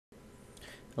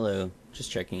Hello,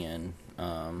 just checking in.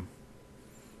 Don't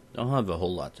have a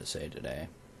whole lot to say today.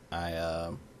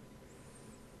 I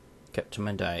kept to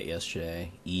my diet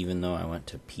yesterday, even though I went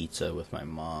to pizza with my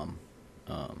mom.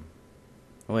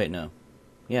 Wait, no.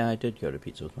 Yeah, I did go to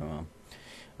pizza with my mom.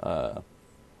 Uh,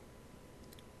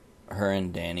 her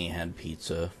and Danny had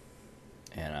pizza,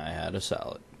 and I had a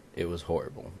salad. It was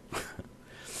horrible.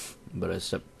 But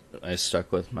I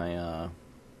stuck with my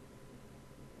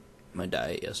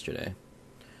diet yesterday.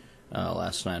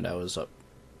 Last night I was up.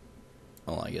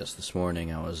 Well, I guess this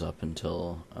morning I was up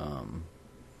until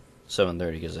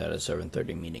 7:30 because I had a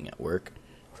 7:30 meeting at work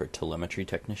for telemetry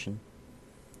technician,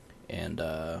 and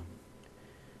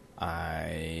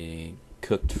I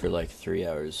cooked for like 3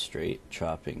 hours straight,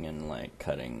 chopping and like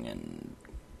cutting and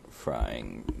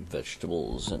frying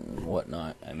vegetables and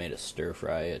whatnot. I made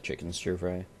a chicken stir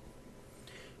fry.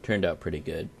 Turned out pretty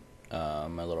good.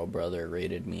 My little brother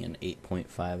rated me an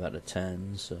 8.5 out of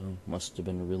 10, so must have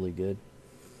been really good.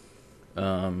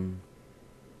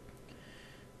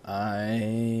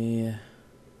 I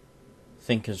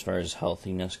think as far as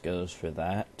healthiness goes for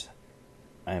that,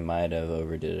 I might have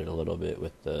overdid it a little bit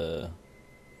with the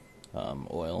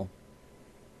oil.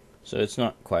 So it's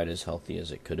not quite as healthy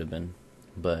as it could have been,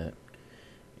 but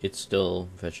it's still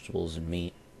vegetables and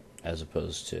meat as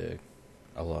opposed to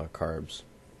a lot of carbs.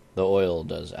 The oil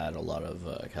does add a lot of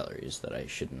calories that I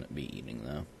shouldn't be eating,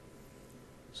 though.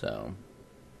 So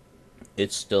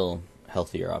it's still a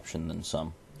healthier option than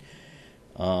some.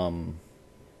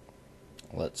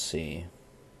 Let's see.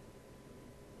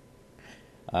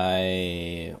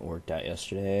 I worked out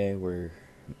yesterday. We're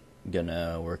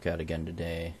gonna work out again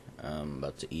today. I'm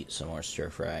about to eat some more stir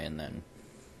fry and then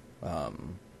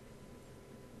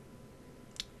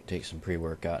take some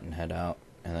pre-workout and head out.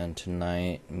 And then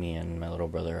tonight, me and my little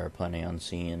brother are planning on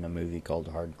seeing a movie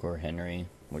called Hardcore Henry,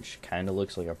 which kind of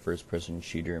looks like a first-person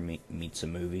shooter meets a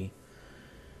movie.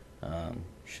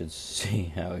 Should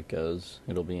see how it goes.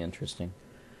 It'll be interesting.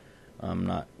 I'm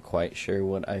not quite sure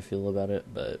what I feel about it,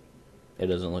 but it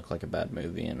doesn't look like a bad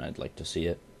movie, and I'd like to see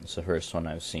it. It's the first one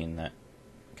I've seen that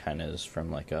kind of is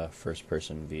from like a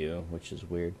first-person view, which is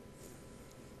weird.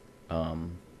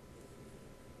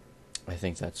 I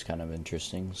think that's kind of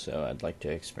interesting, so I'd like to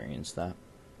experience that.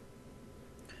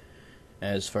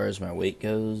 As far as my weight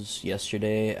goes,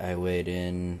 yesterday I weighed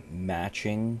in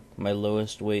matching my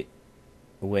lowest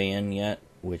weigh-in yet,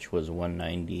 which was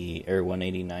 190 or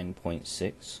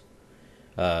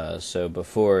 189.6. So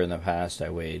before in the past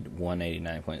I weighed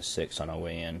 189.6 on a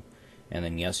weigh-in, and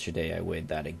then yesterday I weighed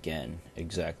that again,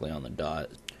 exactly on the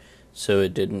dot. So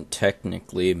it didn't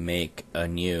technically make a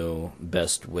new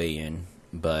best weigh-in,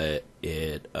 but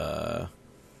it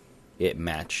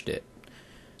matched it.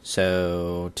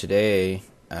 So today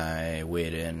I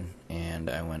weighed in and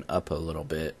I went up a little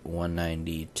bit,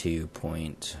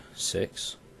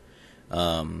 192.6.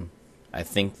 I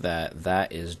think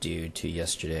that is due to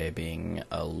yesterday being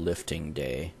a lifting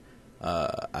day.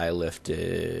 I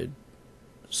lifted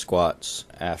squats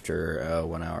after a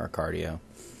 1 hour cardio,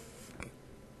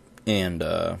 and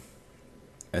I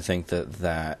think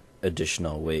that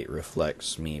additional weight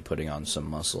reflects me putting on some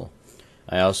muscle.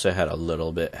 I also had a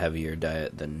little bit heavier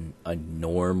diet than a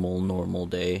normal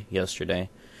day yesterday,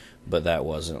 but that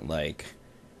wasn't like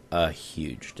a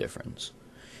huge difference.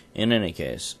 In any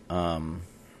case, I'm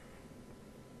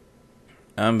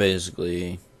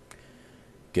basically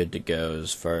good to go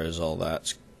as far as all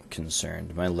that's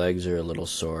concerned. My legs are a little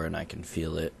sore and I can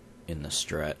feel it in the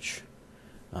stretch.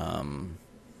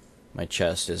 My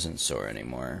chest isn't sore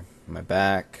anymore. My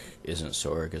back isn't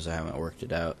sore because I haven't worked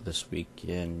it out this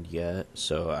weekend yet,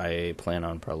 so I plan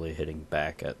on probably hitting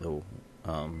back at the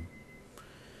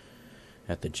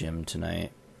gym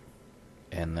tonight.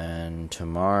 And then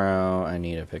tomorrow I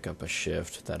need to pick up a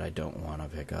shift that I don't want to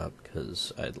pick up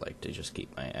because I'd like to just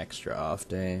keep my extra off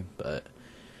day, but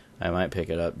I might pick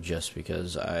it up just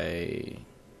because I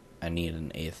need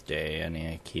an 8th day. I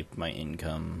need to keep my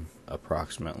income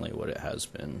approximately what it has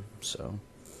been. So,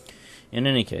 in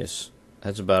any case,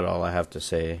 that's about all I have to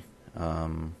say. I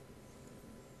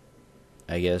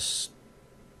guess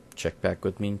check back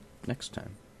with me next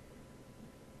time.